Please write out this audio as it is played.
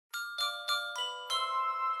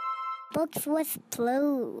Books with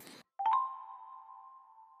Blue.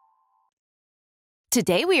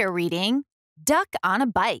 Today we are reading Duck on a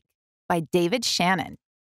Bike by David Shannon.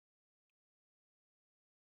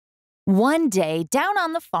 One day down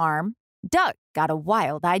on the farm, Duck got a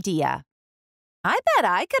wild idea. I bet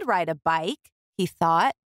I could ride a bike, he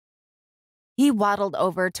thought. He waddled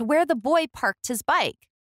over to where the boy parked his bike,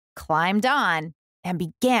 climbed on, and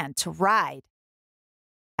began to ride.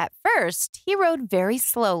 At first, he rode very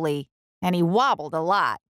slowly, and he wobbled a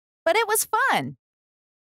lot, but it was fun.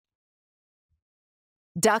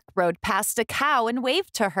 Duck rode past a cow and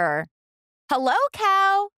waved to her. "Hello,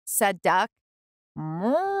 cow," said Duck.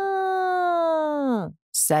 "Moo,"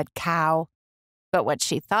 said cow. But what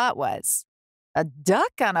she thought was, "A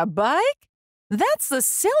duck on a bike? That's the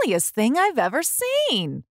silliest thing I've ever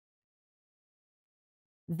seen."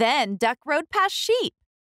 Then Duck rode past sheep.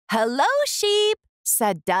 "Hello, sheep,"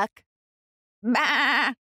 said Duck.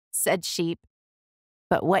 "Bah," said sheep.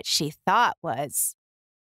 But what she thought was,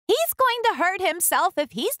 "He's going to hurt himself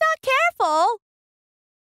if he's not careful."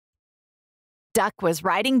 Duck was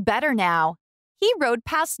riding better now. He rode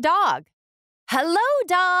past Dog. "Hello,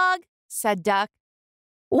 Dog," said Duck.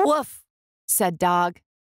 "Woof," said Dog.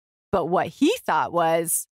 But what he thought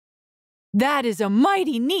was, "That is a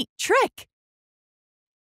mighty neat trick."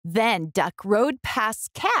 Then Duck rode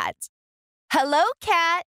past Cat. "Hello,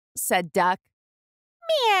 Cat," said Duck.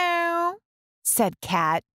 "Meow," said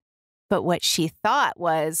Cat. But what she thought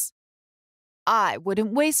was, "I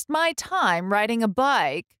wouldn't waste my time riding a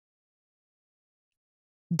bike."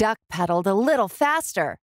 Duck pedaled a little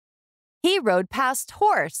faster. He rode past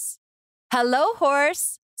Horse. "Hello,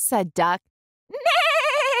 Horse," said Duck.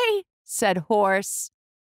 "Neigh," said Horse.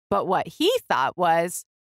 But what he thought was,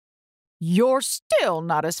 "You're still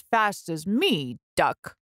not as fast as me,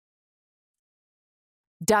 Duck."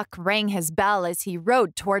 Duck rang his bell as he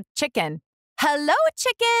rode toward Chicken. "Hello,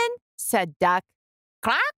 Chicken," said Duck.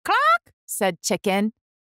 "Clock, clock," said Chicken.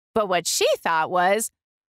 But what she thought was,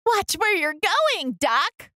 "Watch where you're going,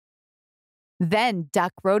 Duck." Then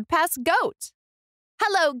Duck rode past Goat.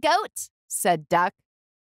 "Hello, Goat," said Duck.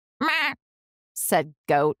 "Meh," said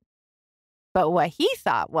Goat. But what he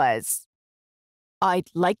thought was,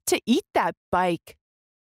 "I'd like to eat that bike."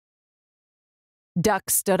 Duck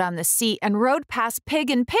stood on the seat and rode past Pig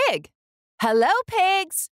and Pig. "Hello,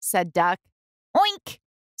 pigs," said Duck. "Oink,"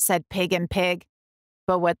 said Pig and Pig.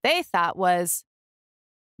 But what they thought was,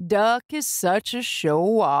 "Duck is such a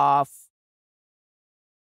show-off."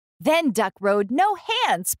 Then Duck rode no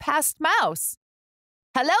hands past Mouse.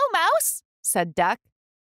 "Hello, Mouse," said Duck.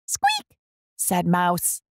 "Squeak," said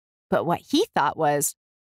Mouse. But what he thought was,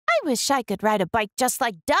 "I wish I could ride a bike just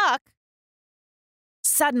like Duck."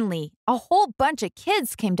 Suddenly, a whole bunch of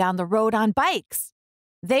kids came down the road on bikes.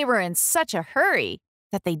 They were in such a hurry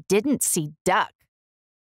that they didn't see Duck.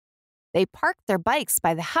 They parked their bikes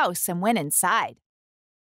by the house and went inside.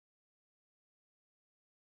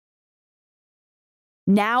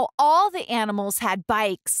 Now all the animals had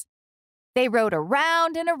bikes. They rode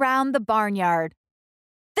around and around the barnyard.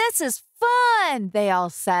 "This is fun," they all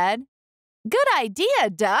said. "Good idea,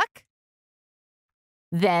 Duck."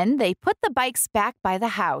 Then they put the bikes back by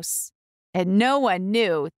the house, and no one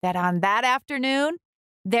knew that on that afternoon,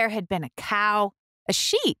 there had been a cow, a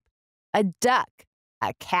sheep, a duck,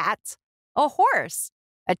 a cat, a horse,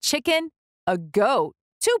 a chicken, a goat,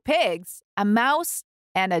 2 pigs, a mouse,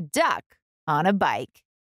 and a duck on a bike.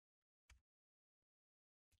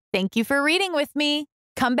 Thank you for reading with me.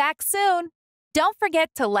 Come back soon. Don't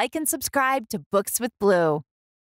forget to like and subscribe to Books with Blue.